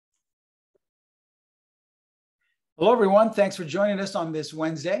Hello, everyone. Thanks for joining us on this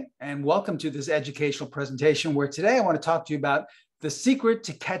Wednesday, and welcome to this educational presentation where today I want to talk to you about the secret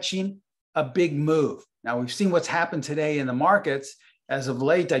to catching a big move. Now, we've seen what's happened today in the markets. As of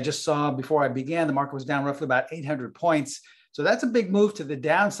late, I just saw before I began, the market was down roughly about 800 points. So that's a big move to the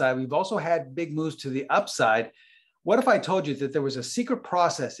downside. We've also had big moves to the upside. What if I told you that there was a secret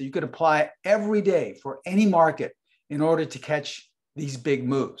process that you could apply every day for any market in order to catch these big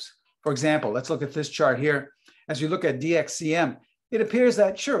moves? For example, let's look at this chart here. As you look at DXCM, it appears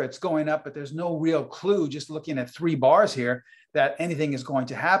that, sure, it's going up, but there's no real clue just looking at 3 bars here that anything is going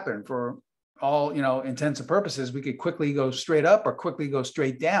to happen. For all intents and purposes, we could quickly go straight up or quickly go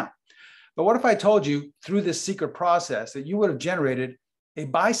straight down. But what if I told you through this secret process that you would have generated a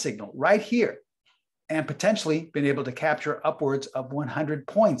buy signal right here and potentially been able to capture upwards of 100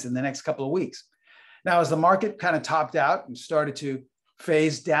 points in the next couple of weeks? Now, as the market kind of topped out and started to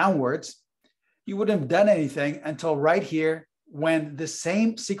phase downwards, you wouldn't have done anything until right here when the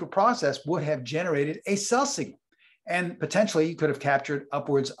same secret process would have generated a sell signal. And potentially you could have captured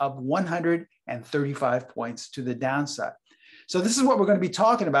upwards of 135 points to the downside. So this is what we're going to be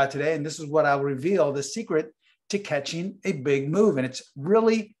talking about today. And this is what I'll reveal, the secret to catching a big move. And it's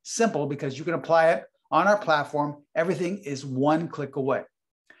really simple because you can apply it on our platform. Everything is one click away.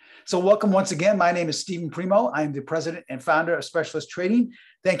 So welcome once again. My name is Steven Primo. I am the president and founder of Specialist Trading.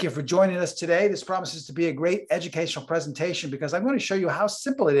 Thank you for joining us today. This promises to be a great educational presentation because I'm going to show you how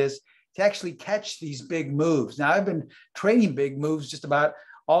simple it is to actually catch these big moves. Now, I've been trading big moves just about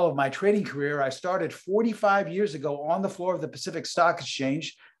all of my trading career. I started 45 years ago on the floor of the Pacific Stock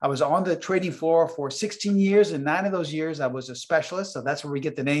Exchange. I was on the trading floor for 16 years, and 9 of those years I was a specialist. So that's where we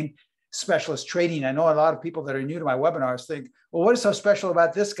get the name Specialist Trading. I know a lot of people that are new to my webinars think, well, what is so special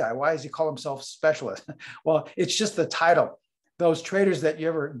about this guy? Why does he call himself specialist? Well, it's just the title. Those traders that you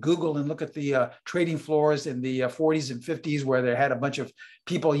ever Google and look at the trading floors in the 40s and 50s where they had a bunch of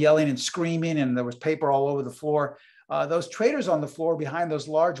people yelling and screaming and there was paper all over the floor. Those traders on the floor behind those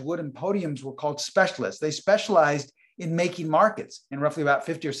large wooden podiums were called specialists. They specialized in making markets in roughly about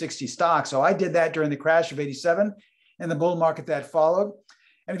 50 or 60 stocks. So I did that during the crash of 87 and the bull market that followed.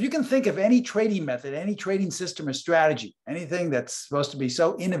 And if you can think of any trading method, any trading system or strategy, anything that's supposed to be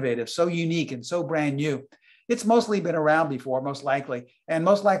so innovative, so unique, and so brand new, it's mostly been around before, most likely. And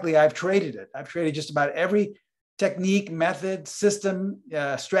most likely I've traded it. I've traded just about every technique, method, system,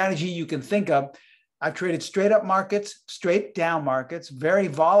 strategy you can think of. I've traded straight up markets, straight down markets, very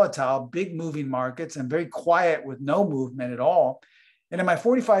volatile, big moving markets, and very quiet with no movement at all. And in my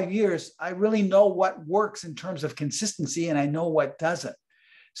 45 years, I really know what works in terms of consistency, and I know what doesn't.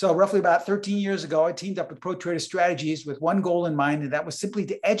 So roughly about 13 years ago, I teamed up with Pro Trader Strategies with one goal in mind, and that was simply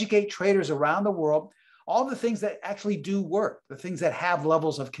to educate traders around the world all the things that actually do work, the things that have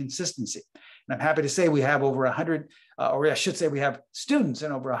levels of consistency. And I'm happy to say we have over 100, or I should say we have students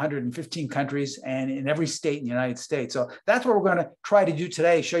in over 115 countries and in every state in the United States. So that's what we're going to try to do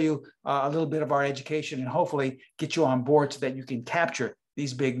today, show you a little bit of our education and hopefully get you on board so that you can capture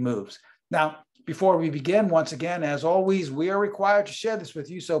these big moves. Now, before we begin, once again, as always, we are required to share this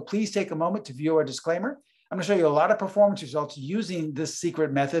with you. So please take a moment to view our disclaimer. I'm going to show you a lot of performance results using this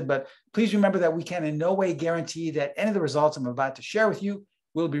secret method, but please remember that we can in no way guarantee that any of the results I'm about to share with you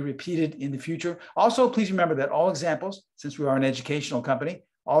will be repeated in the future. Also, please remember that all examples, since we are an educational company,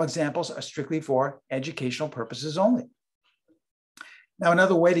 all examples are strictly for educational purposes only. Now,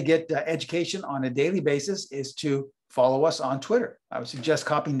 another way to get education on a daily basis is to follow us on Twitter. I would suggest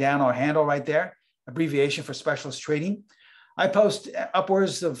copying down our handle right there, abbreviation for Specialist Trading. I post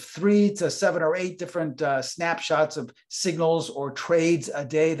upwards of 3 to 7 or 8 different snapshots of signals or trades a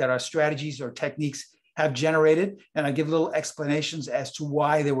day that our strategies or techniques have generated. And I give little explanations as to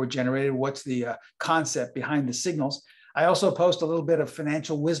why they were generated, what's the concept behind the signals. I also post a little bit of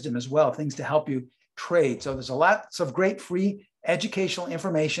financial wisdom as well, things to help you trade. So there's a lots of great free educational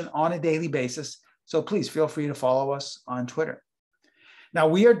information on a daily basis. So please feel free to follow us on Twitter. Now,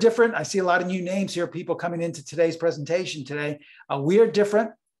 we are different. I see a lot of new names here, people coming into today's presentation today. We are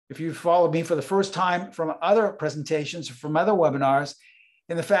different. If you followed me for the first time from other presentations or from other webinars,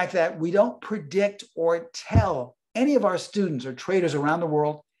 in the fact that we don't predict or tell any of our students or traders around the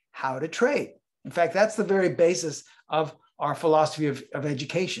world how to trade. In fact, that's the very basis of our philosophy of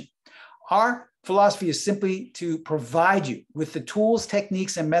education. Our philosophy is simply to provide you with the tools,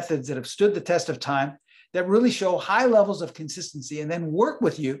 techniques, and methods that have stood the test of time, that really show high levels of consistency, and then work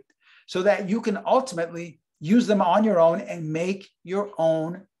with you so that you can ultimately use them on your own and make your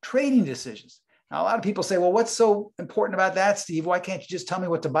own trading decisions. Now, a lot of people say, well, what's so important about that, Steve? Why can't you just tell me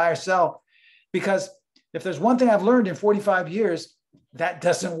what to buy or sell? Because if there's one thing I've learned in 45 years, that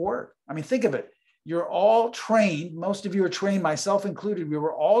doesn't work. I mean, think of it. you're all trained. Most of you are trained, myself included. We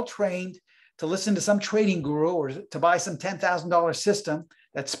were all trained to listen to some trading guru or to buy some $10,000 system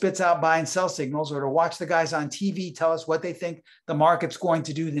that spits out buy and sell signals, or to watch the guys on TV tell us what they think the market's going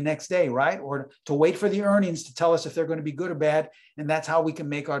to do the next day, right? Or to wait for the earnings to tell us if they're going to be good or bad. And that's how we can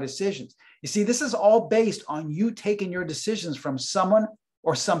make our decisions. You see, this is all based on you taking your decisions from someone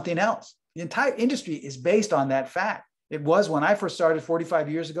or something else. The entire industry is based on that fact. It was when I first started 45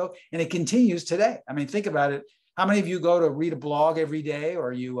 years ago, and it continues today. I mean, think about it. How many of you go to read a blog every day,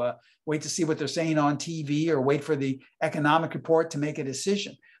 or you wait to see what they're saying on TV, or wait for the economic report to make a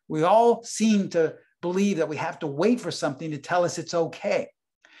decision? We all seem to believe that we have to wait for something to tell us it's okay.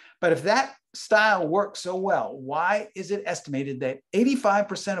 But if that style works so well, why is it estimated that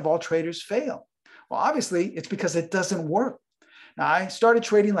 85% of all traders fail? Well, obviously, it's because it doesn't work. Now, I started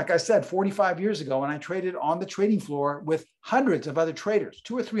trading, like I said, 45 years ago, and I traded on the trading floor with hundreds of other traders,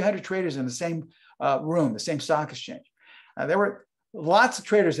 200 or 300 traders in the same room, the same stock exchange. There were lots of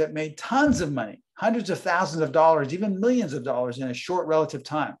traders that made tons of money, hundreds of thousands of dollars, even millions of dollars in a short relative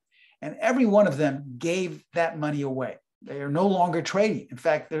time. And every one of them gave that money away. They are no longer trading. In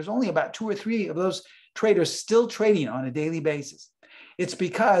fact, there's only about 2 or 3 of those traders still trading on a daily basis. It's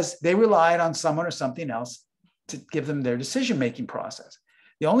because they relied on someone or something else to give them their decision-making process.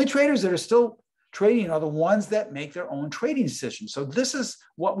 The only traders that are still trading are the ones that make their own trading decisions. So this is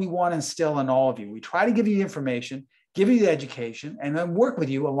what we want to instill in all of you. We try to give you the information, give you the education, and then work with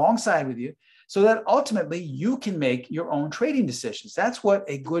you alongside with you so that ultimately you can make your own trading decisions. That's what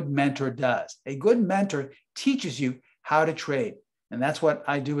a good mentor does. A good mentor teaches you how to trade. And that's what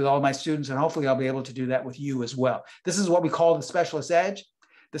I do with all my students, and hopefully I'll be able to do that with you as well. This is what we call the specialist edge.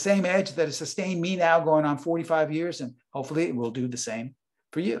 The same edge that has sustained me now going on 45 years, and hopefully it will do the same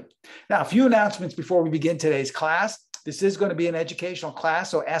for you. Now, a few announcements before we begin today's class. This is going to be an educational class,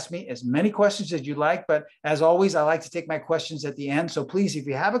 so ask me as many questions as you like, but as always, I like to take my questions at the end. So please, if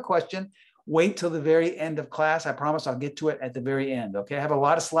you have a question, wait till the very end of class. I promise I'll get to it at the very end, okay? I have a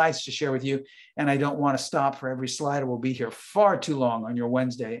lot of slides to share with you, and I don't want to stop for every slide. We'll be here far too long on your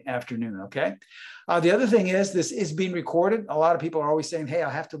Wednesday afternoon, okay? The other thing is this is being recorded. A lot of people are always saying, hey, I'll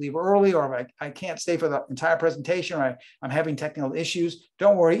have to leave early, or I can't stay for the entire presentation, or I'm having technical issues.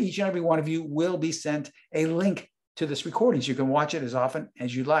 Don't worry, each and every one of you will be sent a link to this recording, so you can watch it as often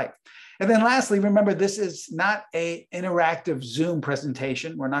as you like. And then lastly, remember, this is not an interactive Zoom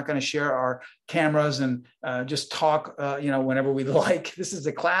presentation. We're not going to share our cameras and just talk, whenever we like. This is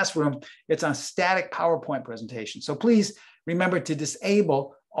a classroom. It's a static PowerPoint presentation. So please remember to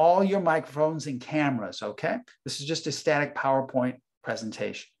disable all your microphones and cameras, okay? This is just a static PowerPoint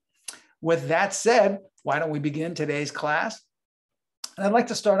presentation. With that said, why don't we begin today's class? And I'd like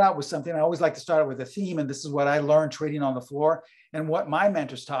to start out with something. I always like to start out with a theme, and this is what I learned trading on the floor and what my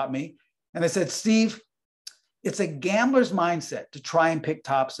mentors taught me. And they said, Steve, it's a gambler's mindset to try and pick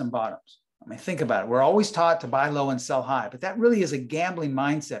tops and bottoms. I mean, think about it. We're always taught to buy low and sell high, but that really is a gambling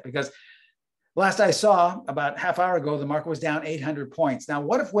mindset, because last I saw, about half hour ago, the market was down 800 points. Now,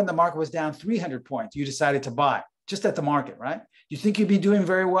 what if when the market was down 300 points, you decided to buy just at the market, right? You think you'd be doing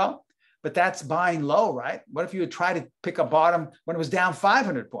very well, but that's buying low, right? What if you had tried to pick a bottom when it was down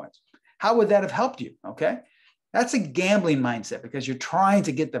 500 points? How would that have helped you, okay? That's a gambling mindset, because you're trying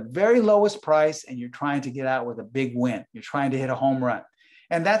to get the very lowest price and you're trying to get out with a big win. You're trying to hit a home run.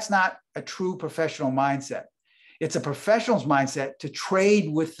 And that's not a true professional mindset. It's a professional's mindset to trade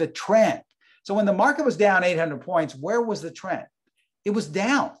with the trend. So when the market was down 800 points, where was the trend? It was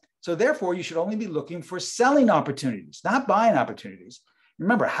down. So therefore, you should only be looking for selling opportunities, not buying opportunities.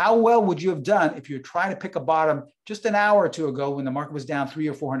 Remember, how well would you have done if you were trying to pick a bottom just an hour or two ago when the market was down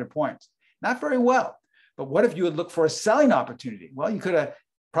 300 or 400 points? Not very well. But what if you would look for a selling opportunity? Well, you could have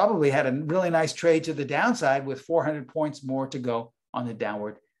probably had a really nice trade to the downside with 400 points more to go on the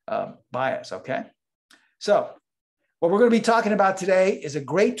downward bias, okay? So what we're going to be talking about today is a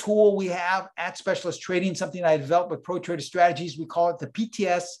great tool we have at Specialist Trading, something I developed with Pro Trader Strategies. We call it the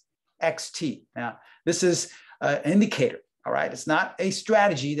PTS-XT. Now, this is an indicator, all right? It's not a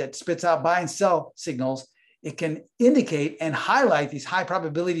strategy that spits out buy and sell signals. It can indicate and highlight these high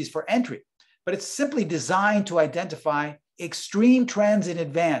probabilities for entry, but it's simply designed to identify extreme trends in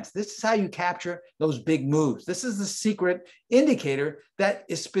advance. This is how you capture those big moves. This is the secret indicator that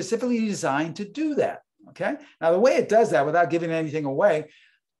is specifically designed to do that. Okay. Now, the way it does that, without giving anything away,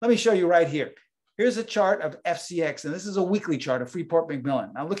 let me show you right here. Here's a chart of FCX, and this is a weekly chart of Freeport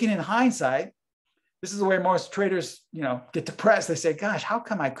McMillan. Now, looking in hindsight, this is the way most traders, get depressed. They say, gosh, how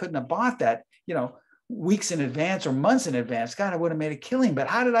come I couldn't have bought that, weeks in advance or months in advance? God, I would have made a killing, but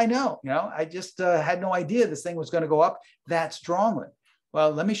how did I know? I just had no idea this thing was going to go up that strongly.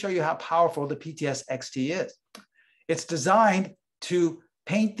 Well, let me show you how powerful the PTS-XT is. It's designed to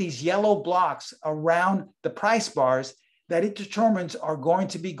paint these yellow blocks around the price bars that it determines are going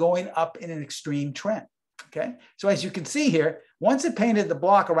to be going up in an extreme trend. Okay, so as you can see here, once it painted the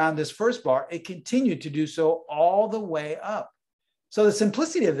block around this first bar, it continued to do so all the way up. So the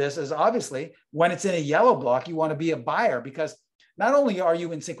simplicity of this is obviously when it's in a yellow block, you want to be a buyer because not only are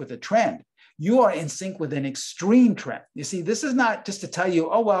you in sync with the trend, you are in sync with an extreme trend. You see, this is not just to tell you,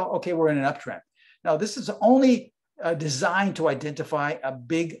 oh, well, okay, we're in an uptrend. No, this is only designed to identify a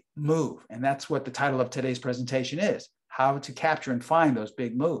big move. And that's what the title of today's presentation is, how to capture and find those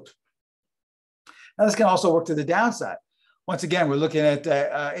big moves. Now, this can also work to the downside. Once again, we're looking at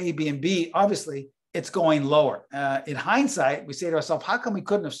A, B, and B. Obviously, it's going lower. In hindsight, we say to ourselves, how come we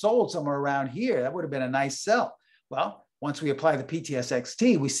couldn't have sold somewhere around here? That would have been a nice sell. Well, once we apply the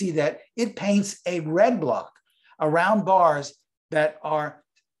PTS-XT, we see that it paints a red block around bars that are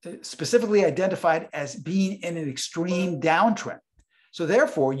specifically identified as being in an extreme downtrend. So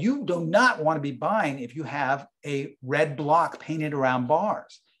therefore, you do not want to be buying if you have a red block painted around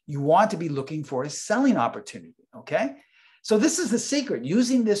bars. You want to be looking for a selling opportunity, okay? So this is the secret,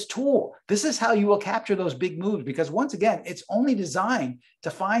 using this tool. This is how you will capture those big moves because once again, it's only designed to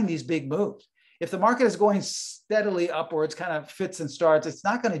find these big moves. If the market is going steadily upwards, kind of fits and starts, it's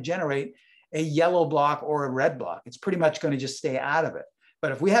not going to generate a yellow block or a red block. It's pretty much going to just stay out of it.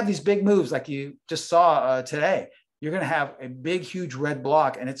 But if we have these big moves like you just saw today, you're going to have a big, huge red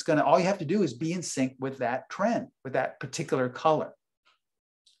block, and it's going to, all you have to do is be in sync with that trend, with that particular color.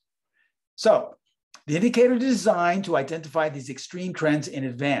 So the indicator is designed to identify these extreme trends in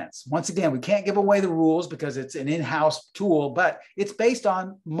advance. Once again, we can't give away the rules because it's an in-house tool, but it's based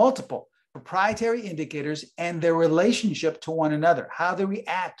on multiple proprietary indicators and their relationship to one another, how they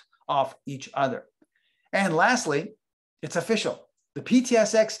react off each other. And lastly, it's official. The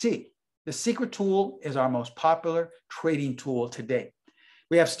PTS-XT, the secret tool, is our most popular trading tool to date.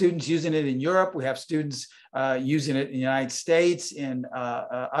 We have students using it in Europe. We have students using it in the United States, in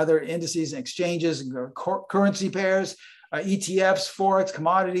other indices and exchanges, currency pairs, ETFs, forex,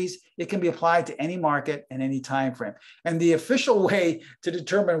 commodities. It can be applied to any market and any time frame. And the official way to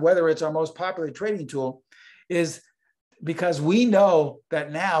determine whether it's our most popular trading tool is because we know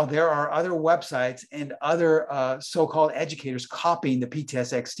that now there are other websites and other so-called educators copying the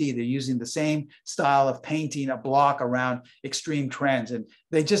PTS-XT. They're using the same style of painting a block around extreme trends, and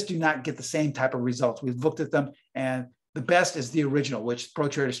they just do not get the same type of results. We've looked at them, and the best is the original, which Pro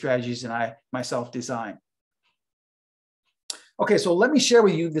Trader Strategies and I myself designed. Okay, so let me share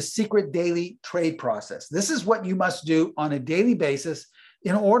with you the secret daily trade process. This is what you must do on a daily basis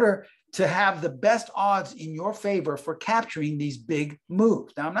in order to have the best odds in your favor for capturing these big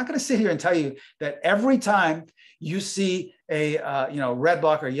moves. Now, I'm not going to sit here and tell you that every time you see a red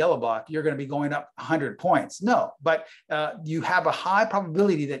block or yellow block, you're going to be going up 100 points. No, but you have a high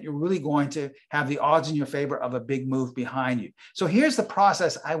probability that you're really going to have the odds in your favor of a big move behind you. So here's the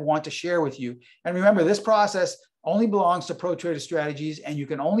process I want to share with you. And remember, this process only belongs to Pro Trader Strategies, and you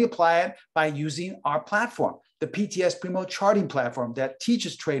can only apply it by using our platform, the PTS Primo charting platform that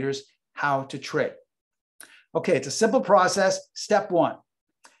teaches traders how to trade. Okay, it's a simple process. Step one,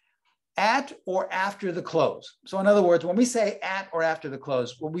 at or after the close. So in other words, when we say at or after the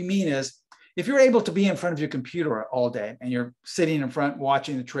close, what we mean is if you're able to be in front of your computer all day and you're sitting in front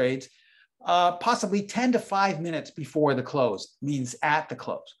watching the trades, possibly 10 to 5 minutes before the close means at the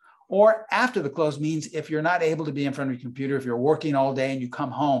close. Or after the close means if you're not able to be in front of your computer, if you're working all day and you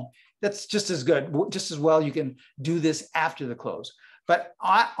come home, that's just as good, just as well you can do this after the close. But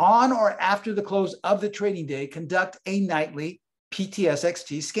on or after the close of the trading day, conduct a nightly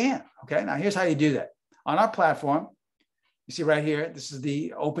PTS-XT scan. Okay, now here's how you do that. On our platform, you see right here, this is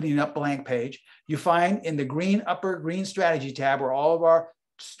the opening up blank page. You find in the upper green strategy tab where all of our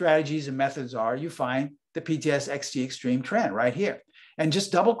strategies and methods are, you find the PTS-XT Extreme Trend right here. And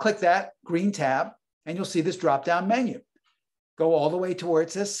just double click that green tab and you'll see this drop down menu. Go all the way to where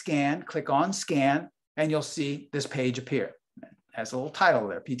it says scan, click on scan, and you'll see this page appear. Has a little title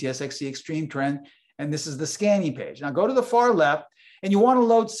there, PTS-XT Extreme Trend, and this is the scanning page. Now go to the far left, and you want to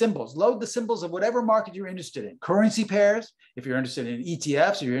load symbols. Load the symbols of whatever market you're interested in. Currency pairs, if you're interested in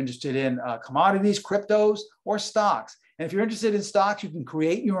ETFs, if you're interested in commodities, cryptos, or stocks. And if you're interested in stocks, you can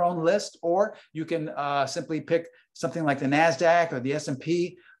create your own list, or you can simply pick something like the NASDAQ or the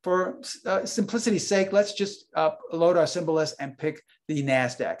S&P. For simplicity's sake, let's just load our symbol list and pick the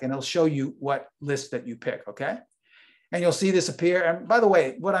NASDAQ, and it'll show you what list that you pick, okay? And you'll see this appear. And by the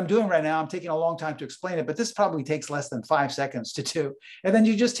way, what I'm doing right now, I'm taking a long time to explain it, but this probably takes less than 5 seconds to do. And then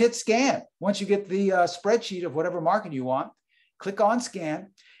you just hit scan. Once you get the spreadsheet of whatever market you want, click on scan,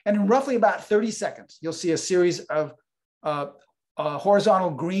 and in roughly about 30 seconds, you'll see a series of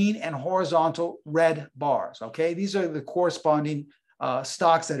horizontal green and horizontal red bars, okay? These are the corresponding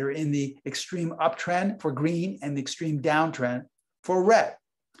stocks that are in the extreme uptrend for green and the extreme downtrend for red.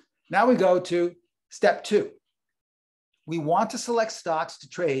 Now we go to step 2. We want to select stocks to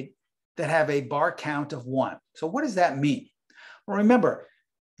trade that have a bar count of 1. So what does that mean? Well, remember,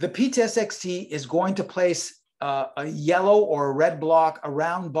 the PTS-XT is going to place a yellow or a red block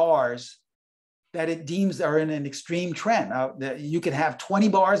around bars that it deems are in an extreme trend. You can have 20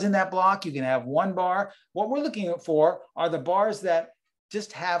 bars in that block. You can have 1 bar. What we're looking for are the bars that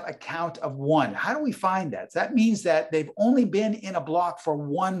just have a count of 1. How do we find that? That means that they've only been in a block for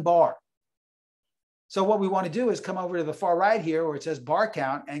 1 bar. So what we want to do is come over to the far right here where it says bar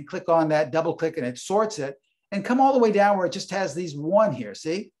count and click on that, double click, and it sorts it, and come all the way down where it just has these 1 here,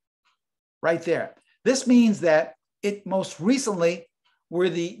 see? Right there. This means that it most recently were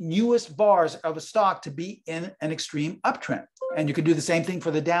the newest bars of a stock to be in an extreme uptrend. And you can do the same thing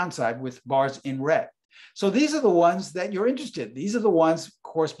for the downside with bars in red. So these are the ones that you're interested in. These are the ones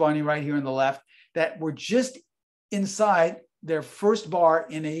corresponding right here on the left that were just inside their first bar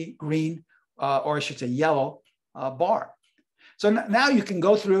in a green, or I should say yellow bar. So now you can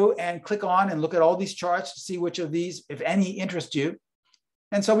go through and click on and look at all these charts to see which of these, if any, interest you.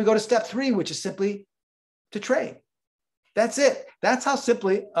 And so we go to step 3, which is simply to trade. That's it. That's how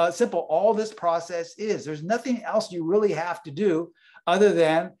simple all this process is. There's nothing else you really have to do other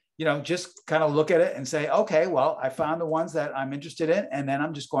than, just kind of look at it and say, okay, well, I found the ones that I'm interested in, and then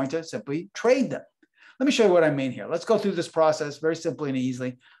I'm just going to simply trade them. Let me show you what I mean here. Let's go through this process very simply and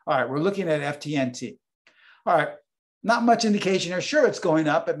easily. All right, we're looking at FTNT. All right, not much indication here. Sure, it's going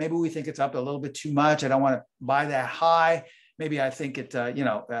up, but maybe we think it's up a little bit too much. I don't want to buy that high. Maybe I think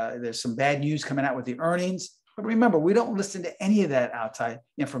there's some bad news coming out with the earnings. But remember, we don't listen to any of that outside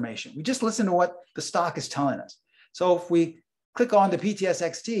information. We just listen to what the stock is telling us. So if we click on the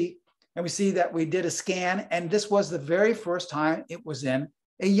PTS-XT and we see that we did a scan, and this was the very first time it was in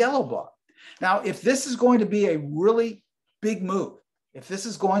a yellow block. Now, if this is going to be a really big move, if this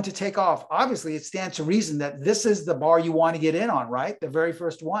is going to take off, obviously it stands to reason that this is the bar you want to get in on, right? The very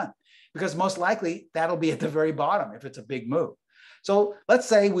first one, because most likely that'll be at the very bottom if it's a big move. So let's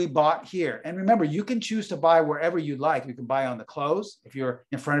say we bought here. And remember, you can choose to buy wherever you'd like. You can buy on the close if you're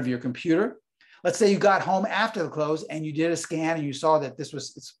in front of your computer. Let's say you got home after the close and you did a scan and you saw that this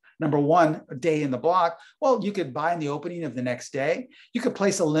was its number 1 day in the block. Well, you could buy in the opening of the next day. You could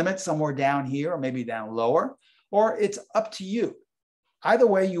place a limit somewhere down here or maybe down lower, or it's up to you. Either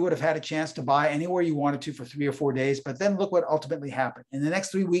way, you would have had a chance to buy anywhere you wanted to for 3 or 4 days, but then look what ultimately happened. In the next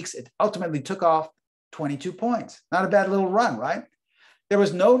 3 weeks, it ultimately took off 22 points. Not a bad little run, right? There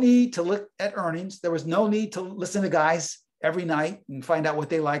was no need to look at earnings. There was no need to listen to guys every night and find out what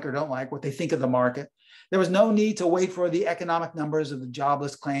they like or don't like, what they think of the market. There was no need to wait for the economic numbers of the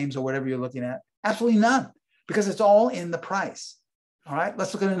jobless claims or whatever you're looking at. Absolutely none, because it's all in the price. All right,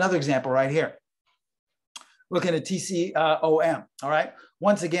 let's look at another example right here. Looking at TCOM, all right?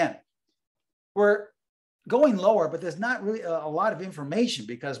 Once again, we're going lower, but there's not really a lot of information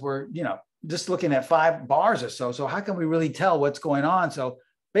because we're, just looking at 5 bars or so. So how can we really tell what's going on? So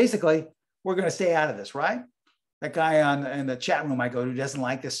basically, we're going to stay out of this, right? That guy in the chat room I go to doesn't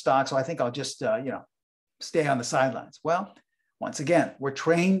like this stock, so I think I'll just, stay on the sidelines. Well, once again, we're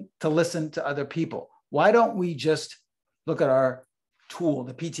trained to listen to other people. Why don't we just look at our tool,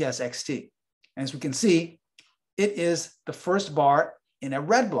 the PTS-XT? And as we can see, it is the first bar in a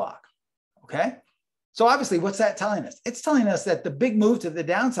red block, okay? So obviously, what's that telling us? It's telling us that the big move to the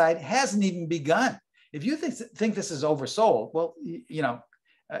downside hasn't even begun. If you think this is oversold, well,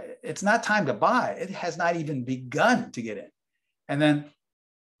 it's not time to buy. It has not even begun to get in. And then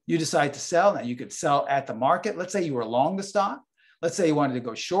you decide to sell. Now, you could sell at the market. Let's say you were long the stock. Let's say you wanted to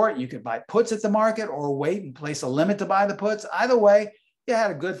go short. You could buy puts at the market or wait and place a limit to buy the puts. Either way, you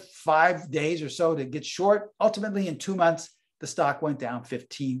had a good 5 days or so to get short. Ultimately, in 2 months, the stock went down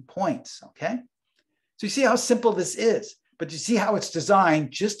 15 points, okay? So you see how simple this is, but you see how it's designed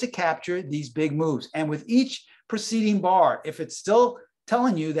just to capture these big moves. And with each preceding bar, if it's still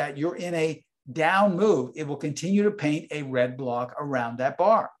telling you that you're in a down move, it will continue to paint a red block around that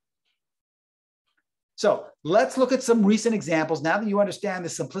bar. So let's look at some recent examples. Now that you understand the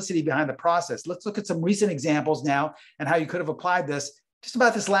simplicity behind the process, let's look at some recent examples now and how you could have applied this just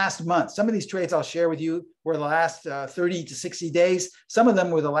about this last month. Some of these trades I'll share with you were the last 30 to 60 days. Some of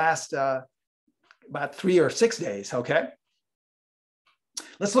them were the last about 3 or 6 days, okay?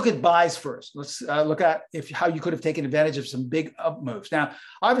 Let's look at buys first. Let's look at how you could have taken advantage of some big up moves. Now,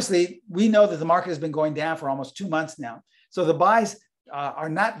 obviously, we know that the market has been going down for almost 2 months now. So the buys are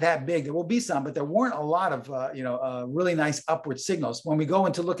not that big. There will be some, but there weren't a lot of really nice upward signals. When we go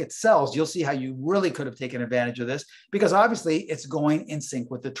in to look at sells, you'll see how you really could have taken advantage of this, because obviously it's going in sync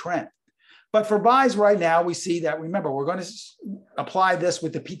with the trend. But for buys right now, we see that, remember, we're going to apply this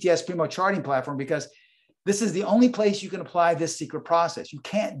with the PTS Primo charting platform, because this is the only place you can apply this secret process. You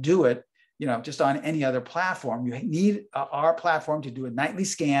can't do it, just on any other platform. You need our platform to do a nightly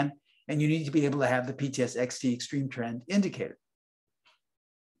scan, and you need to be able to have the PTS-XT extreme trend indicator.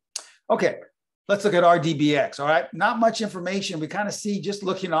 Okay, let's look at RDBX. All right, not much information. We kind of see, just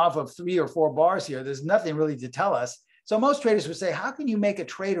looking off of 3 or 4 bars here, there's nothing really to tell us. So most traders would say, how can you make a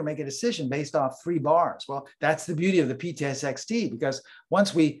trade or make a decision based off 3 bars? Well, that's the beauty of the PTS-XT, because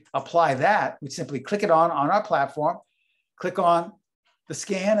once we apply that, we simply click it on our platform, click on the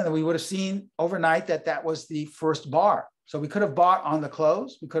scan, and then we would have seen overnight that that was the first bar. So we could have bought on the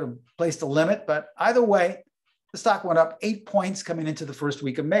close, we could have placed a limit, but either way, the stock went up 8 points coming into the first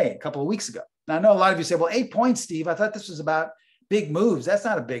week of May, a couple of weeks ago. Now, I know a lot of you say, well, 8 points, Steve, I thought this was about big moves. That's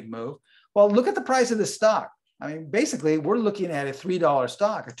not a big move. Well, look at the price of the stock. I mean, basically, we're looking at a $3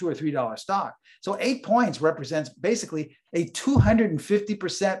 stock, a $2 or $3 stock. So 8 points represents basically a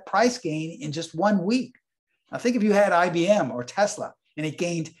 250% price gain in just 1 week. Now, think if you had IBM or Tesla and it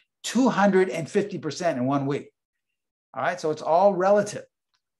gained 250% in 1 week. All right, so it's all relative.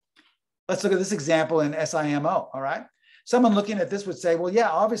 Let's look at this example in SIMO, all right? Someone looking at this would say, well, yeah,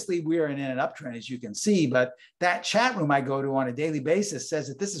 obviously we are in an uptrend, as you can see, but that chat room I go to on a daily basis says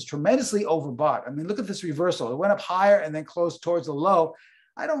that this is tremendously overbought. I mean, look at this reversal. It went up higher and then closed towards the low.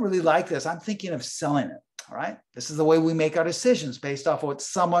 I don't really like this. I'm thinking of selling it, all right? This is the way we make our decisions based off of what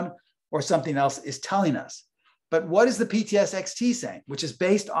someone or something else is telling us. But what is the PTS-XT saying, which is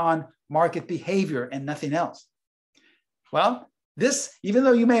based on market behavior and nothing else? Well, this, even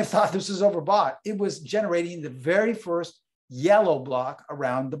though you may have thought this was overbought, it was generating the very first yellow block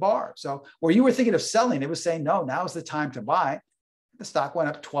around the bar. So where you were thinking of selling, it was saying, no, now is the time to buy. The stock went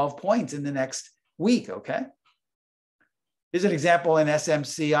up 12 points in the next week, okay? Here's an example in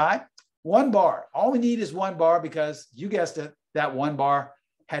SMCI. 1 bar. All we need is 1 bar, because you guessed it, that 1 bar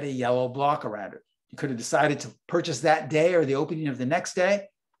had a yellow block around it. You could have decided to purchase that day or the opening of the next day.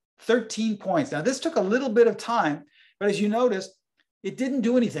 13 points. Now, this took a little bit of time, but as you noticed, it didn't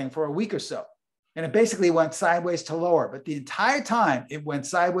do anything for a week or so. And it basically went sideways to lower. But the entire time it went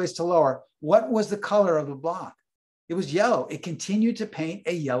sideways to lower, what was the color of the block? It was yellow. It continued to paint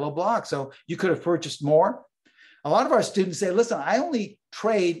a yellow block. So you could have purchased more. A lot of our students say, listen, I only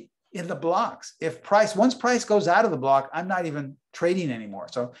trade in the blocks. Once price goes out of the block, I'm not even trading anymore.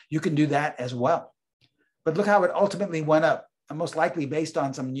 So you can do that as well. But look how it ultimately went up, most likely based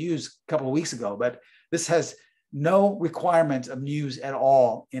on some news a couple of weeks ago. But this has no requirement of news at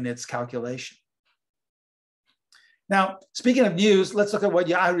all in its calculation. Now, speaking of news, let's look at what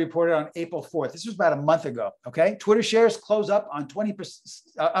Yahoo reported on April 4th. This was about a month ago, okay? Twitter shares close up on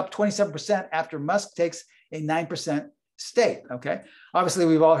 27% after Musk takes a 9% stake, okay? Obviously,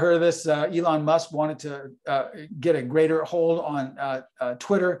 we've all heard of this. Elon Musk wanted to get a greater hold on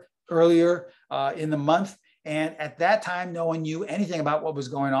Twitter earlier in the month. And at that time, no one knew anything about what was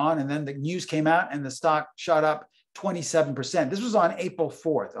going on. And then the news came out and the stock shot up 27%. This was on April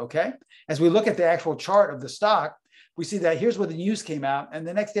 4th, okay? As we look at the actual chart of the stock, we see that here's where the news came out. And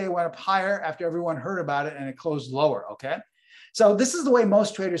the next day it went up higher after everyone heard about it, and it closed lower, okay? So this is the way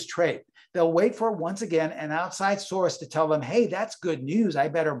most traders trade. They'll wait for, once again, an outside source to tell them, hey, that's good news. I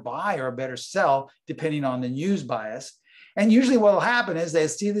better buy or better sell, depending on the news bias. And usually what will happen is they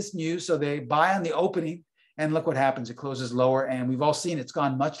see this news, so they buy on the opening, and look what happens. It closes lower, and we've all seen it's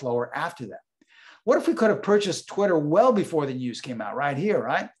gone much lower after that. What if we could have purchased Twitter well before the news came out, right here,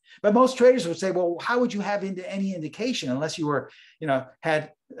 right? But most traders would say, well, how would you have any indication unless you were,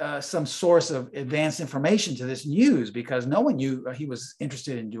 had some source of advanced information to this news, because no one knew he was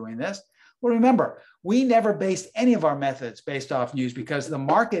interested in doing this. Well, remember, we never based any of our methods based off news, because the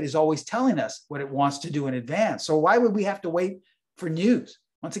market is always telling us what it wants to do in advance. So why would we have to wait for news?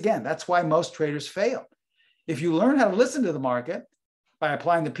 Once again, that's why most traders fail. If you learn how to listen to the market by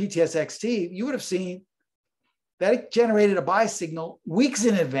applying the PTS-XT, you would have seen that it generated a buy signal weeks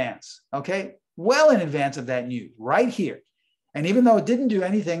in advance, okay? Well in advance of that news, right here. And even though it didn't do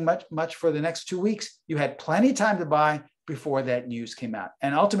anything much for the next 2 weeks, you had plenty of time to buy before that news came out.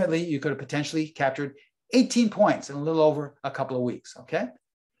 And ultimately, you could have potentially captured 18 points in a little over a couple of weeks, okay?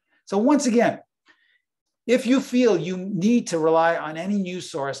 So once again, if you feel you need to rely on any news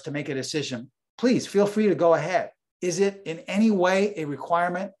source to make a decision, please feel free to go ahead. Is it in any way a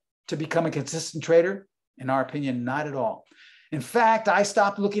requirement to become a consistent trader? In our opinion, not at all. In fact, I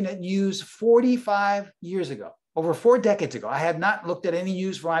stopped looking at news 45 years ago. over 4 decades ago. I had not looked at any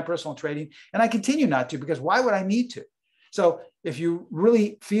news for my personal trading, and I continue not to, because why would I need to? So if you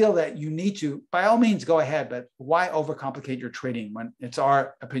really feel that you need to, by all means, go ahead, but why overcomplicate your trading when it's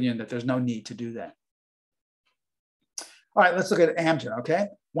our opinion that there's no need to do that? All right, let's look at Amgen, okay?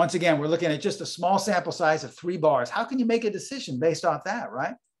 Once again, we're looking at just a small sample size of 3 bars. How can you make a decision based off that,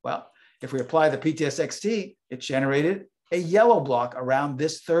 right? Well, if we apply the PTS-XT, it generated a yellow block around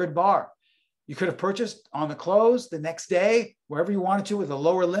this 3rd bar. You could have purchased on the close the next day, wherever you wanted to, with a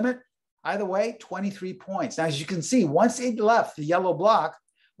lower limit. Either way, 23 points. Now, as you can see, once it left the yellow block,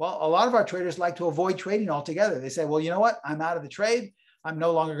 well, a lot of our traders like to avoid trading altogether. They say, well, you know what? I'm out of the trade. I'm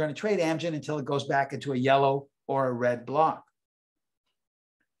no longer going to trade Amgen until it goes back into a yellow or a red block.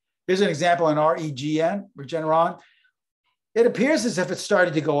 Here's an example in REGN, Regeneron. It appears as if it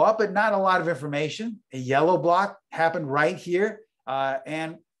started to go up, but not a lot of information. A yellow block happened right here.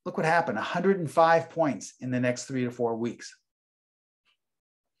 And look what happened, 105 points in the next 3 to 4 weeks.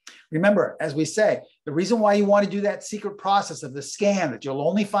 Remember, as we say, the reason why you want to do that secret process of the scan that you'll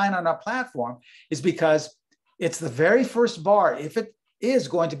only find on our platform is because it's the very first bar. If it is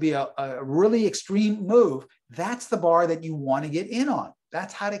going to be a really extreme move, that's the bar that you want to get in on.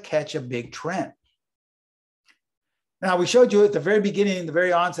 That's how to catch a big trend. Now, we showed you at the very beginning, the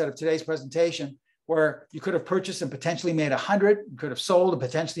very onset of today's presentation, where you could have purchased and potentially made 100, you could have sold and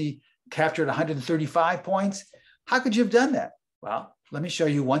potentially captured 135 points. How could you have done that? Well, let me show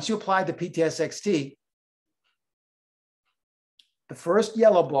you. Once you applied the PTS-XT, the first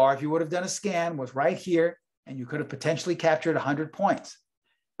yellow bar, if you would have done a scan, was right here, and you could have potentially captured 100 points.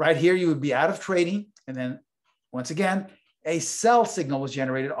 Right here, you would be out of trading. And then once again, a sell signal was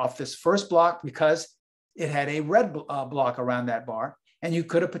generated off this first block because it had a red block around that bar, and you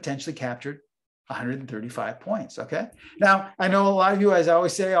could have potentially captured 135 points, okay? Now, I know a lot of you, as I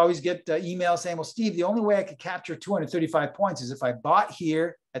always say, I always get emails saying, well, Steve, the only way I could capture 235 points is if I bought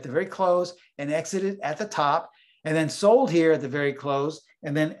here at the very close and exited at the top, and then sold here at the very close,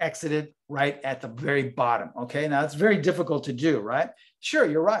 and then exited right at the very bottom, okay? Now, it's very difficult to do, right? Sure,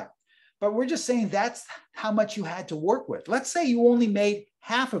 you're right. But we're just saying that's how much you had to work with. Let's say you only made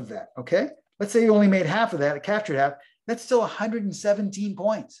half of that, okay? Let's say you only made half of that, captured half. That's still 117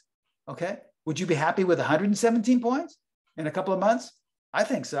 points, okay? Would you be happy with 117 points in a couple of months? I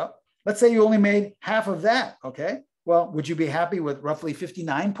think so. Let's say you only made half of that, okay? Well, would you be happy with roughly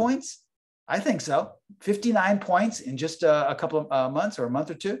 59 points? I think so. 59 points in just a couple of months or a month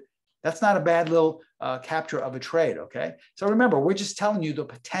or two. That's not a bad little capture of a trade, okay? So remember, we're just telling you the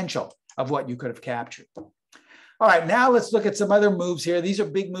potential of what you could have captured. All right, now let's look at some other moves here. These are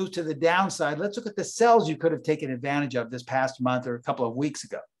big moves to the downside. Let's look at the sells you could have taken advantage of this past month or a couple of weeks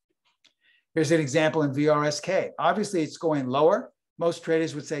ago. Here's an example in VRSK. Obviously, it's going lower. Most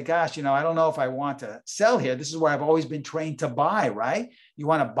traders would say, gosh, you know, I don't know if I want to sell here. This is where I've always been trained to buy, right? You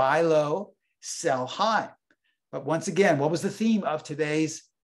want to buy low, sell high. But once again, what was the theme of today's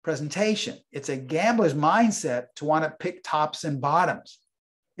presentation? It's a gambler's mindset to want to pick tops and bottoms.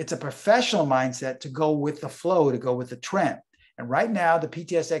 It's a professional mindset to go with the flow, to go with the trend. And right now, the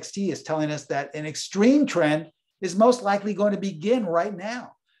PTS-XT is telling us that an extreme trend is most likely going to begin right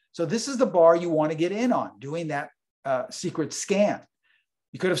now. So this is the bar you want to get in on, doing that secret scan.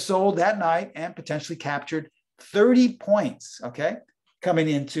 You could have sold that night and potentially captured 30 points, okay, coming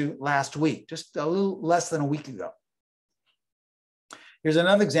into last week, just a little less than a week ago. Here's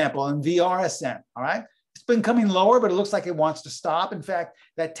another example in VRSN, all right? It's been coming lower, but it looks like it wants to stop. In fact,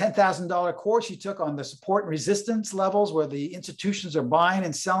 that $10,000 course you took on the support and resistance levels where the institutions are buying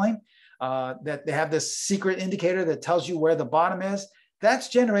and selling, that they have this secret indicator that tells you where the bottom is, that's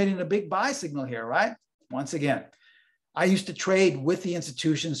generating a big buy signal here, right? Once again, I used to trade with the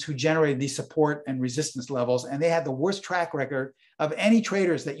institutions who generated these support and resistance levels, and they had the worst track record of any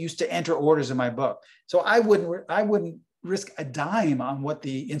traders that used to enter orders in my book. So I wouldn't risk a dime on what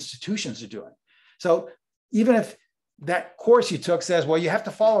the institutions are doing. So even if that course you took says, well, you have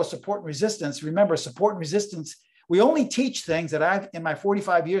to follow support and resistance, remember, support and resistance, we only teach things that I've, in my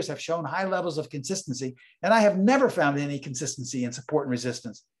 45 years, have shown high levels of consistency, and I have never found any consistency in support and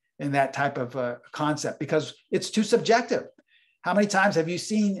resistance in that type of concept because it's too subjective. How many times have you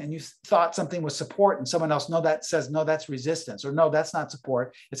seen and you thought something was support and someone else says, no, that's resistance, or no, that's not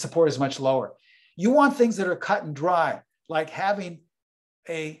support. Its support is much lower. You want things that are cut and dry, like having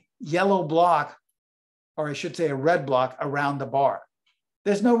a yellow block, or I should say a red block around the bar.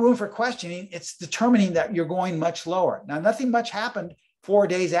 There's no room for questioning. It's determining that you're going much lower. Now, nothing much happened 4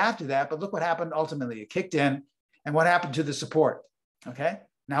 days after that, but look what happened ultimately. It kicked in, and what happened to the support, okay?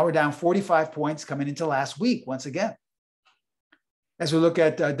 Now we're down 45 points coming into last week once again. As we look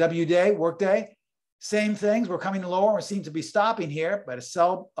at W-Day, workday, Same things. We're coming lower. We seem to be stopping here, but a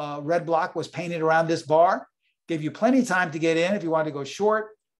sell red block was painted around this bar. Gave you plenty of time to get in if you wanted to go short,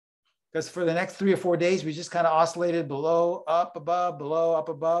 because for the next 3 or 4 days, we just kind of oscillated below, up, above, below, up,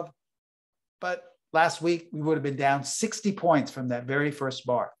 above. But last week, we would have been down 60 points from that very first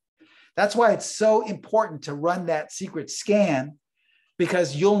bar. That's why it's so important to run that secret scan,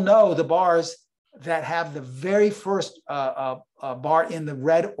 because you'll know the bars that have the very first bar in the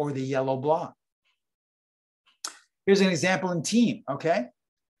red or the yellow block. Here's an example in team, okay?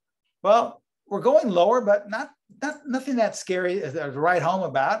 Well, we're going lower, but nothing that scary to write home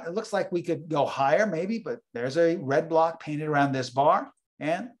about. It looks like we could go higher maybe, but there's a red block painted around this bar,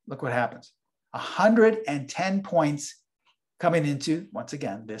 and look what happens. 110 points coming into, once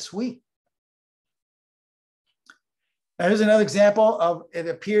again, this week. Now, here's another example of it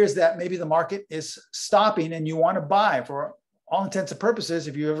appears that maybe the market is stopping and you want to buy. For all intents and purposes,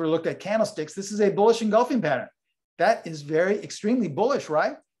 if you ever looked at candlesticks, this is a bullish engulfing pattern. That is extremely bullish,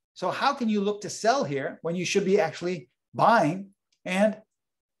 right? So how can you look to sell here when you should be actually buying? And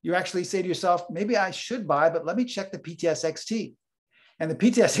you actually say to yourself, maybe I should buy, but let me check the PTS-XT. And the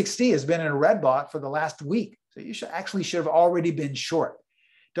PTS-XT has been in a red block for the last week. So you should have already been short.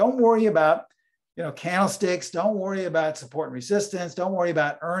 Don't worry about candlesticks. Don't worry about support and resistance. Don't worry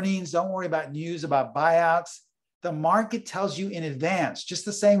about earnings. Don't worry about news about buyouts. The market tells you in advance, just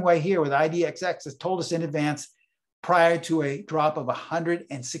the same way here with IDXX has told us in advance prior to a drop of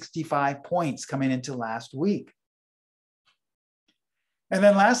 165 points coming into last week. And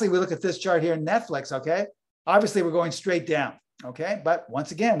then lastly, we look at this chart here, Netflix, okay? Obviously, we're going straight down, okay? But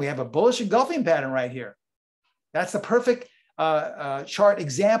once again, we have a bullish engulfing pattern right here. That's the perfect chart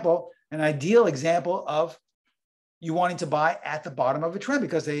example, an ideal example of you wanting to buy at the bottom of a trend,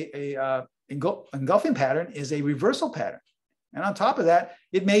 because a engulfing pattern is a reversal pattern. And on top of that,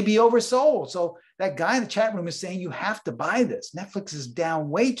 it may be oversold. So that guy in the chat room is saying you have to buy this. Netflix is down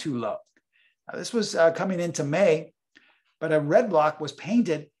way too low. Now, this was coming into May, but a red block was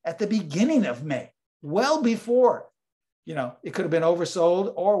painted at the beginning of May, well before, it could have been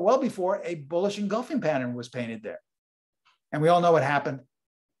oversold, or well before a bullish engulfing pattern was painted there. And we all know what happened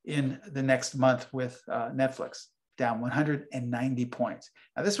in the next month with Netflix, down 190 points.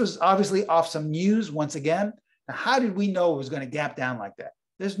 Now, this was obviously off some news once again. Now, how did we know it was going to gap down like that?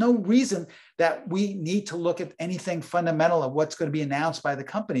 There's no reason that we need to look at anything fundamental of what's going to be announced by the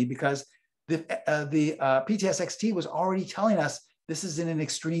company, because the PTS-XT was already telling us this is in an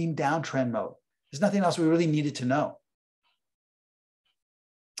extreme downtrend mode. There's nothing else we really needed to know.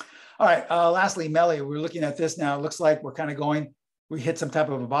 All right, lastly, Melly, we're looking at this now. It looks like we're kind of we hit some type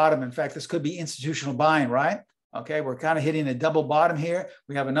of a bottom. In fact, this could be institutional buying, right? Okay, we're kind of hitting a double bottom here.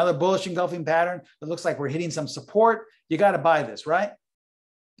 We have another bullish engulfing pattern. It looks like we're hitting some support. You got to buy this, right?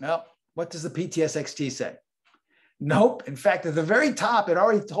 Well, what does the PTS-XT say? Nope. In fact, at the very top, it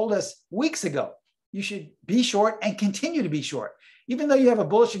already told us weeks ago, you should be short and continue to be short. Even though you have a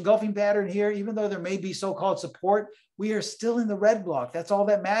bullish engulfing pattern here, even though there may be so-called support, we are still in the red block. That's all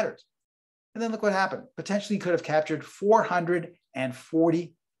that matters. And then look what happened. Potentially could have captured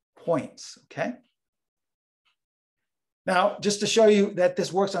 440 points, okay? Now, just to show you that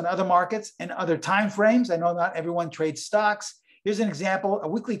this works on other markets and other time frames, I know not everyone trades stocks. Here's an example, a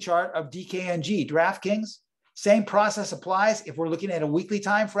weekly chart of DKNG, DraftKings. Same process applies if we're looking at a weekly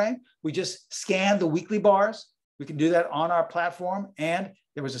time frame. We just scan the weekly bars. We can do that on our platform. And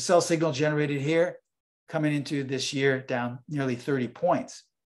there was a sell signal generated here coming into this year down nearly 30 points.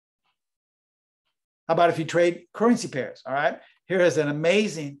 How about if you trade currency pairs? All right. Here is an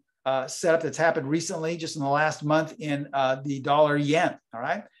amazing setup that's happened recently, just in the last month in the dollar yen. All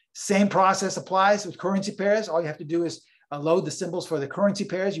right. Same process applies with currency pairs. All you have to do is load the symbols for the currency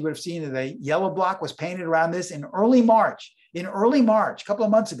pairs. You would have seen that a yellow block was painted around this in early March, a couple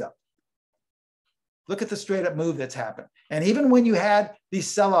of months ago. Look at the straight up move that's happened. And even when you had these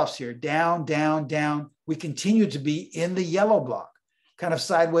sell-offs here, down, down, down, we continue to be in the yellow block, kind of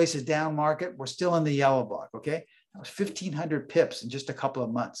sideways to down market. We're still in the yellow block, okay? That was 1,500 pips in just a couple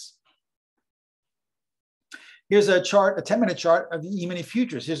of months. Here's a chart, a 10-minute chart of the E-mini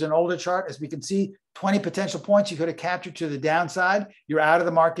futures. Here's an older chart. As we can see, 20 potential points you could have captured to the downside. You're out of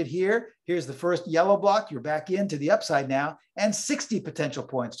the market here. Here's the first yellow block. You're back into the upside now, and 60 potential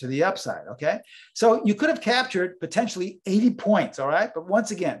points to the upside, okay? So you could have captured potentially 80 points, all right? But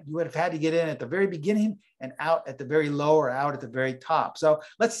once again, you would have had to get in at the very beginning and out at the very low or out at the very top. So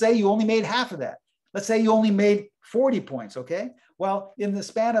let's say you only made half of that. Let's say you only made 40 points, okay? Well, in the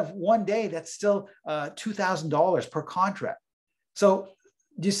span of one day, that's still $2,000 per contract. So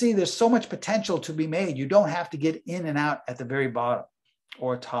do you see there's so much potential to be made? You don't have to get in and out at the very bottom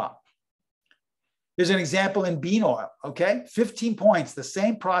or top. Here's an example in bean oil, okay? 15 points, the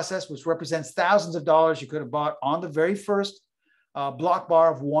same process, which represents thousands of dollars you could have bought on the very first block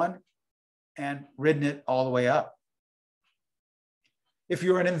bar of one and ridden it all the way up. If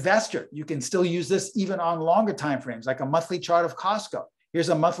you're an investor, you can still use this even on longer time frames, like a monthly chart of Costco. Here's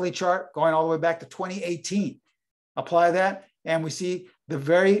a monthly chart going all the way back to 2018. Apply that, and we see the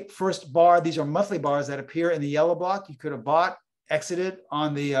very first bar. These are monthly bars that appear in the yellow block. You could have bought, exited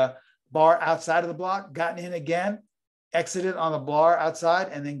on the bar outside of the block, gotten in again, exited on the bar outside,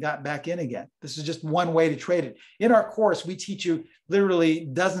 and then got back in again. This is just one way to trade it. In our course, we teach you literally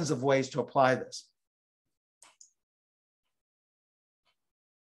dozens of ways to apply this.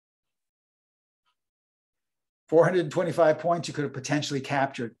 $425 points you could have potentially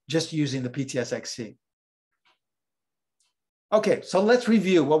captured just using the PTS-XT. Okay, so let's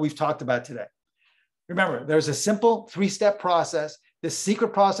review what we've talked about today. Remember, there's a simple three-step process. This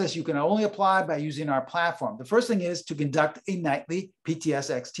secret process you can only apply by using our platform. The first thing is to conduct a nightly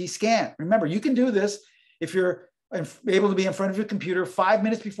PTS-XT scan. Remember, you can do this if you're able to be in front of your computer 5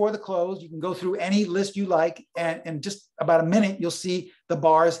 minutes before the close. You can go through any list you like, and in just about a minute, you'll see the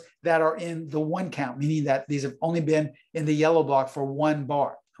bars that are in the one count, meaning that these have only been in the yellow block for one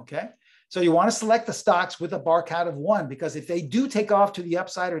bar, okay? So you want to select the stocks with a bar count of 1, because if they do take off to the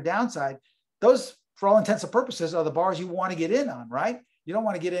upside or downside, those, for all intents and purposes, are the bars you want to get in on, right? You don't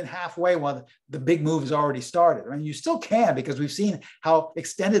want to get in halfway while the big move has already started. I mean, you still can, because we've seen how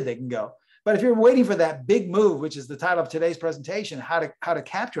extended they can go. But if you're waiting for that big move, which is the title of today's presentation, how to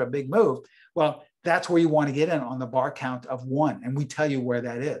capture a big move, well, that's where you want to get in, on the bar count of 1. And we tell you where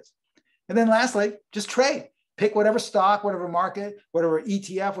that is. And then lastly, just trade. Pick whatever stock, whatever market, whatever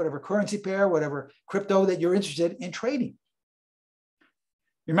ETF, whatever currency pair, whatever crypto that you're interested in trading.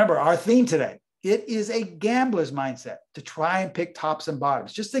 Remember, our theme today, it is a gambler's mindset to try and pick tops and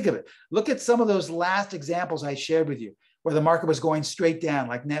bottoms. Just think of it. Look at some of those last examples I shared with you, where the market was going straight down,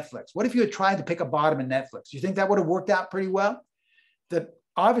 like Netflix. What if you had tried to pick a bottom in Netflix? Do you think that would have worked out pretty well?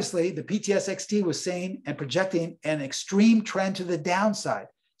 Obviously, the PTS-XT was saying and projecting an extreme trend to the downside.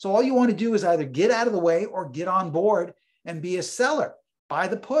 So all you want to do is either get out of the way or get on board and be a seller. Buy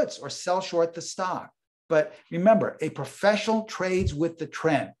the puts or sell short the stock. But remember, a professional trades with the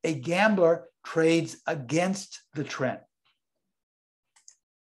trend. A gambler trades against the trend.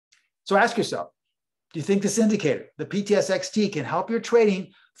 So ask yourself, do you think this indicator, the PTS-XT, can help your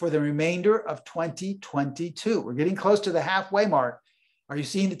trading for the remainder of 2022? We're getting close to the halfway mark. Are you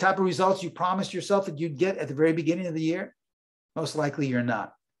seeing the type of results you promised yourself that you'd get at the very beginning of the year? Most likely you're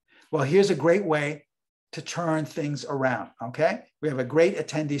not. Well, here's a great way to turn things around, okay? We have a great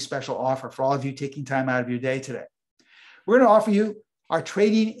attendee special offer for all of you taking time out of your day today. We're going to offer you our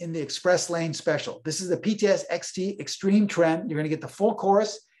Trading in the Express Lane special. This is the PTS-XT Extreme Trend. You're going to get the full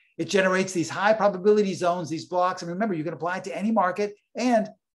course. It generates these high probability zones, these blocks. And remember, you can apply it to any market and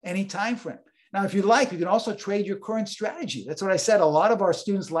any time frame. Now, if you like, you can also trade your current strategy. That's what I said. A lot of our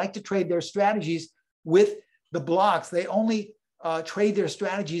students like to trade their strategies with the blocks. They only trade their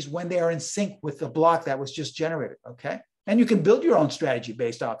strategies when they are in sync with the block that was just generated, okay? And you can build your own strategy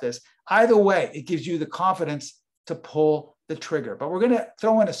based off this. Either way, it gives you the confidence to pull the trigger. But we're going to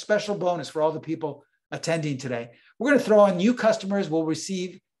throw in a special bonus for all the people attending today. We're going to throw in new customers will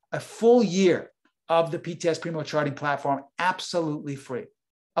receive a full year of the PTS Primo charting platform absolutely free.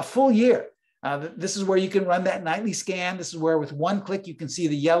 A full year. This is where you can run that nightly scan. This is where with one click you can see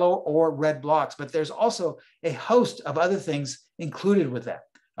the yellow or red blocks, but there's also a host of other things included with that,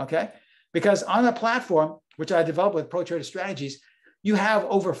 okay? Because on the platform, which I developed with Pro Trader Strategies, you have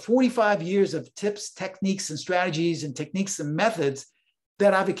over 45 years of tips, techniques, and strategies and techniques and methods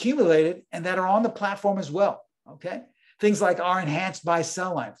that I've accumulated and that are on the platform as well, okay? Things like our enhanced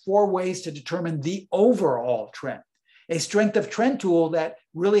buy-sell line, 4 ways to determine the overall trend. A strength of trend tool that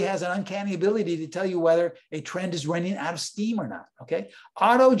really has an uncanny ability to tell you whether a trend is running out of steam or not, okay?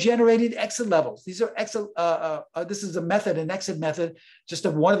 Auto-generated exit levels. These are exit, this is a method, an exit method, just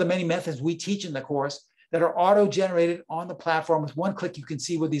of one of the many methods we teach in the course that are auto-generated on the platform. With one click, you can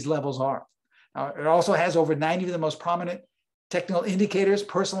see what these levels are. It also has over 90 of the most prominent technical indicators,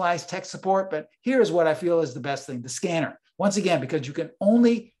 personalized tech support, but here's what I feel is the best thing, the scanner. Once again, because you can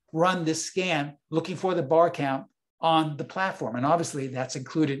only run this scan looking for the bar count on the platform. And obviously that's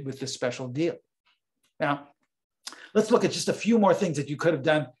included with this special deal. Now, let's look at just a few more things that you could have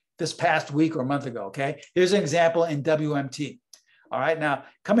done this past week or a month ago, okay? Here's an example in WMT. All right, now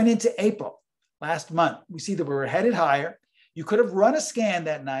coming into April, last month, we see that we were headed higher. You could have run a scan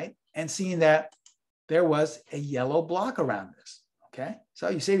that night and seen that there was a yellow block around this, okay? So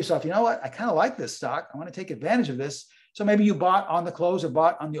you say to yourself, you know what? I kind of like this stock. I want to take advantage of this. So maybe you bought on the close or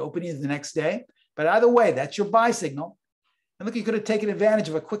bought on the opening of the next day. But either way, that's your buy signal. And look, you could have taken advantage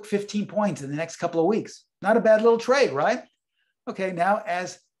of a quick 15 points in the next couple of weeks. Not a bad little trade, right? Okay, now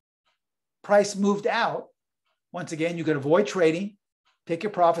as price moved out, once again, you could avoid trading, take your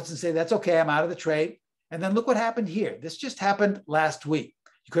profits and say, that's okay, I'm out of the trade. And then look what happened here. This just happened last week.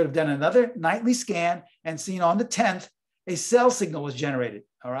 You could have done another nightly scan and seen on the 10th, a sell signal was generated,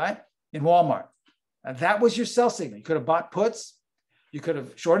 all right, in Walmart. That was your sell signal. You could have bought puts. You could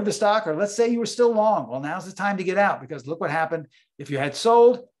have shorted the stock, or let's say you were still long. Well, now's the time to get out because look what happened. If you had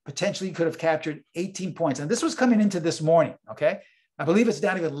sold, potentially you could have captured 18 points. And this was coming into this morning, okay? I believe it's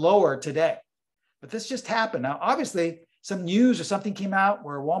down even lower today. But this just happened. Now, obviously, some news or something came out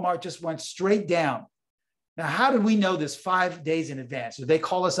where Walmart just went straight down. Now, how did we know this 5 days in advance? Did they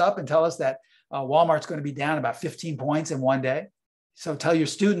call us up and tell us that Walmart's going to be down about 15 points in one day? So tell your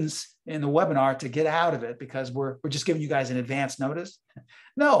students in the webinar to get out of it because we're just giving you guys an advance notice.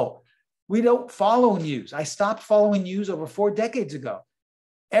 No, we don't follow news. I stopped following news over 4 decades ago.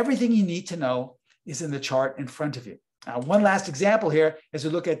 Everything you need to know is in the chart in front of you. One last example here as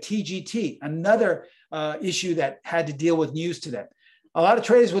we look at TGT, another issue that had to deal with news today. A lot of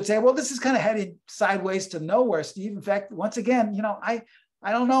traders would say, well, this is kind of heading sideways to nowhere, Steve. In fact, once again,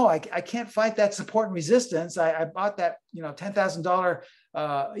 I don't know. I can't fight that support and resistance. I bought that,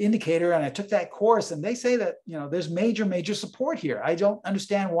 $10,000 indicator and I took that course and they say that, there's major support here. I don't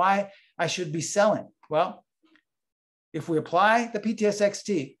understand why I should be selling. Well, if we apply the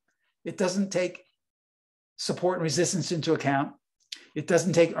PTS-XT, it doesn't take support and resistance into account. It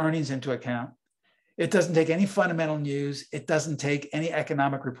doesn't take earnings into account. It doesn't take any fundamental news. It doesn't take any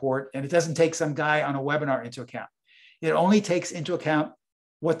economic report, and it doesn't take some guy on a webinar into account. It only takes into account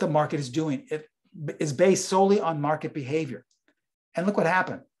what the market is doing. It is based solely on market behavior. And look what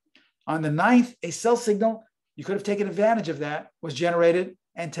happened. On the 9th, a sell signal, you could have taken advantage of that, was generated,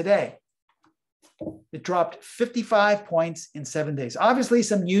 and today, it dropped 55 points in 7 days. Obviously,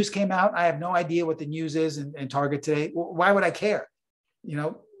 some news came out. I have no idea what the news is in Target today. Why would I care?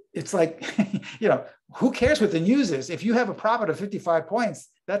 It's like, who cares what the news is? If you have a profit of 55 points,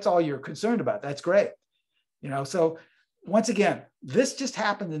 that's all you're concerned about. That's great. So once again, this just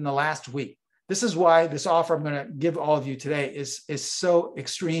happened in the last week. This is why this offer I'm going to give all of you today is so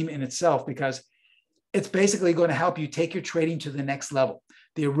extreme in itself, because it's basically going to help you take your trading to the next level.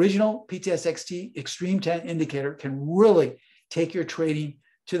 The original PTS-XT Extreme 10 indicator can really take your trading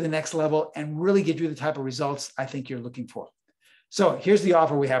to the next level and really give you the type of results I think you're looking for. So here's the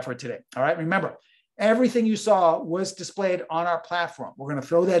offer we have for today. All right, remember, everything you saw was displayed on our platform. We're going to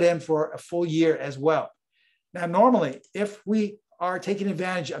throw that in for a full year as well. Now, normally, if we are taking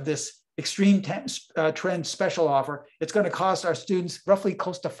advantage of this Extreme Trend special offer, it's going to cost our students roughly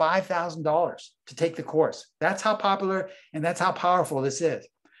close to $5,000 to take the course. That's how popular and that's how powerful this is.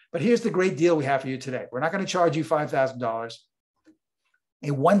 But here's the great deal we have for you today. We're not going to charge you $5,000.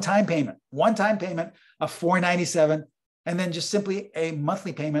 A one-time payment of $497, and then just simply a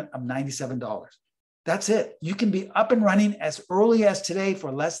monthly payment of $97. That's it. You can be up and running as early as today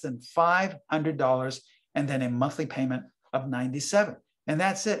for less than $500, and then a monthly payment of $97. And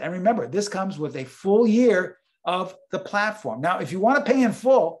that's it. And remember, this comes with a full year of the platform. Now, if you want to pay in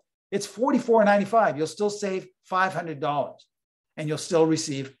full, it's $44.95. You'll still save $500, and you'll still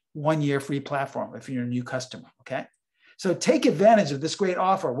receive 1 year free platform if you're a new customer, okay? So take advantage of this great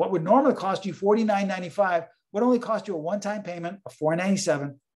offer. What would normally cost you $49.95 would only cost you a one-time payment of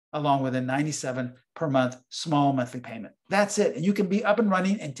 $497, along with a $97 per month small monthly payment. That's it. And you can be up and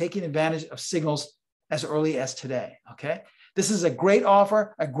running and taking advantage of signals as early as today, okay? This is a great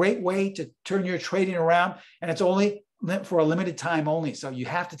offer, a great way to turn your trading around, and it's only for a limited time only. So you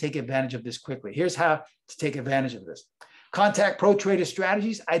have to take advantage of this quickly. Here's how to take advantage of this. Contact Pro Trader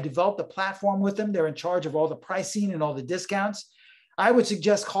Strategies. I developed a platform with them. They're in charge of all the pricing and all the discounts. I would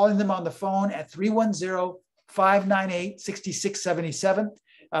suggest calling them on the phone at 310-598-6677.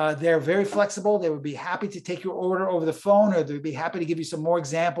 They're very flexible. They would be happy to take your order over the phone, or they'd be happy to give you some more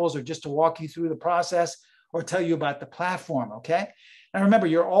examples, or just to walk you through the process, or tell you about the platform, okay? And remember,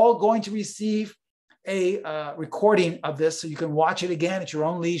 you're all going to receive a recording of this so you can watch it again at your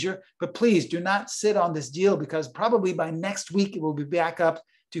own leisure. But please do not sit on this deal, because probably by next week, it will be back up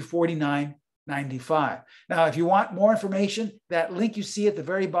to $49.95. Now, if you want more information, that link you see at the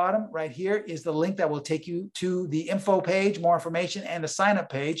very bottom right here is the link that will take you to the info page, more information, and the sign-up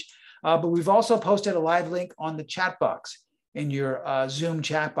page. But we've also posted a live link on the chat box in your Zoom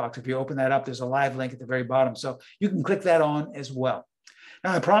chat box. If you open that up, there's a live link at the very bottom. So you can click that on as well.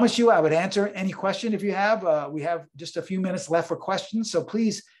 Now, I promised you I would answer any question if you have. We have just a few minutes left for questions. So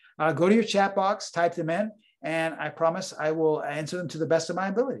please go to your chat box, type them in, and I promise I will answer them to the best of my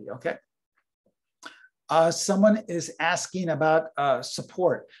ability, okay? Someone is asking about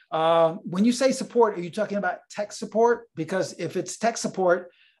support. When you say support, are you talking about tech support? Because if it's tech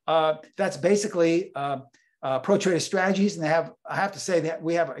support, that's basically Pro Trader Strategies, and I have to say that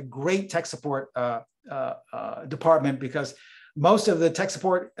we have a great tech support department, because most of the tech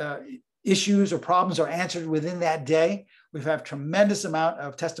support issues or problems are answered within that day. We've had tremendous amount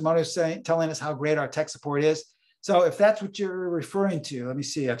of testimonials telling us how great our tech support is. So if that's what you're referring to, let me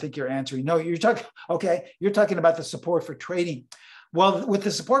see. I think you're answering. No, you're talking. Okay, you're talking about the support for trading. Well, with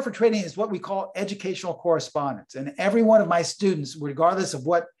the support for trading is what we call educational correspondence, and every one of my students, regardless of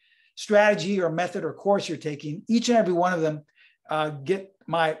what strategy or method or course you're taking, each and every one of them get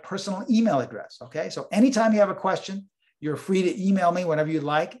my personal email address. Okay, so anytime you have a question, you're free to email me whenever you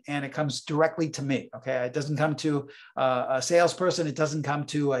like, and it comes directly to me. Okay, it doesn't come to a salesperson, it doesn't come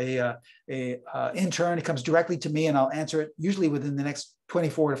to a intern. It comes directly to me, and I'll answer it usually within the next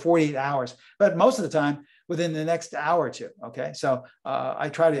 24 to 48 hours, but most of the time within the next hour or two. Okay, so I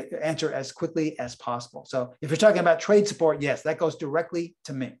try to answer as quickly as possible. So if you're talking about trade support, yes, that goes directly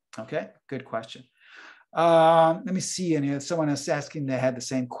to me. Okay, good question. Let me see. And someone is asking, they had the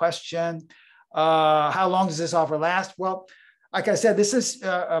same question. How long does this offer last? Well, like I said, this is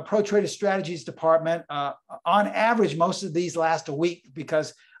a Pro Trader Strategies department. On average, most of these last a week,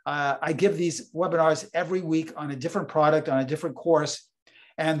 because I give these webinars every week on a different product, on a different course.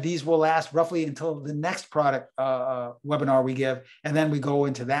 And these will last roughly until the next product webinar we give, and then we go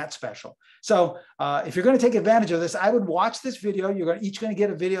into that special. So if you're going to take advantage of this, I would watch this video. You're each going to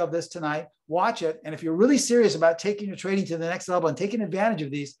get a video of this tonight. Watch it. And if you're really serious about taking your trading to the next level and taking advantage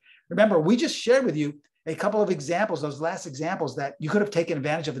of these, remember, we just shared with you a couple of examples, those last examples that you could have taken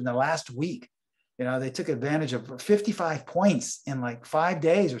advantage of in the last week. You know, they took advantage of 55 points in like 5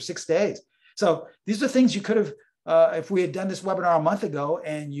 days or 6 days. So these are things you could have, if we had done this webinar a month ago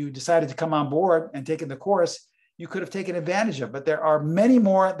and you decided to come on board and taken the course, you could have taken advantage of. But there are many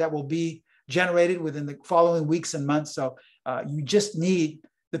more that will be generated within the following weeks and months. So you just need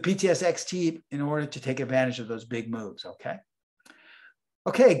the PTS-XT in order to take advantage of those big moves, okay?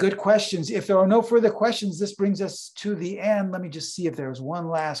 Okay, good questions. If there are no further questions, this brings us to the end. Let me just see if there's one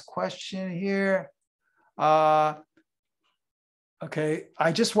last question here. Okay,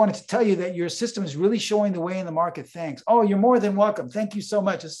 I just wanted to tell you that your system is really showing the way in the market. Thanks. Oh, you're more than welcome. Thank you so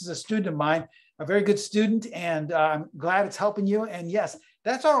much. This is a student of mine, a very good student, and I'm glad it's helping you. And yes,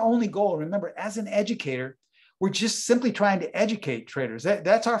 that's our only goal. Remember, as an educator, we're just simply trying to educate traders.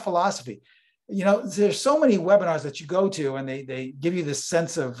 That's our philosophy. You know, there's so many webinars that you go to, and they give you this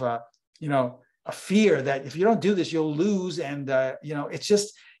sense of, you know, a fear that if you don't do this, you'll lose. And, you know, it's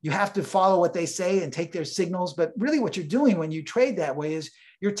just, you have to follow what they say and take their signals. But really what you're doing when you trade that way is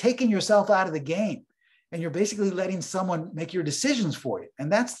you're taking yourself out of the game, and you're basically letting someone make your decisions for you.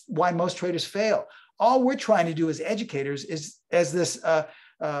 And that's why most traders fail. All we're trying to do as educators is, as this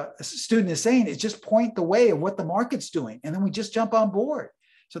student is saying, is just point the way of what the market's doing. And then we just jump on board.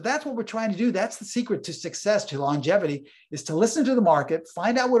 So that's what we're trying to do. That's the secret to success, to longevity, is to listen to the market,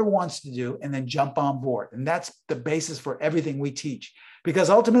 find out what it wants to do, and then jump on board. And that's the basis for everything we teach, because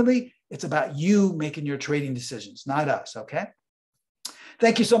ultimately it's about you making your trading decisions, not us. Okay.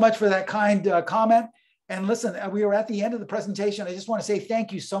 Thank you so much for that kind comment. And listen, we are at the end of the presentation. I just want to say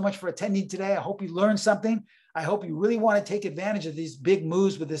thank you so much for attending today. I hope you learned something. I hope you really want to take advantage of these big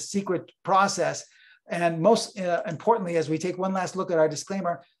moves with this secret process. And most importantly, as we take one last look at our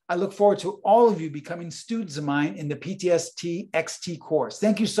disclaimer, I look forward to all of you becoming students of mine in the PTS-XT course.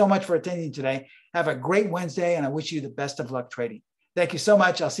 Thank you so much for attending today. Have a great Wednesday, and I wish you the best of luck trading. Thank you so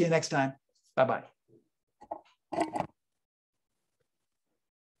much. I'll see you next time. Bye-bye.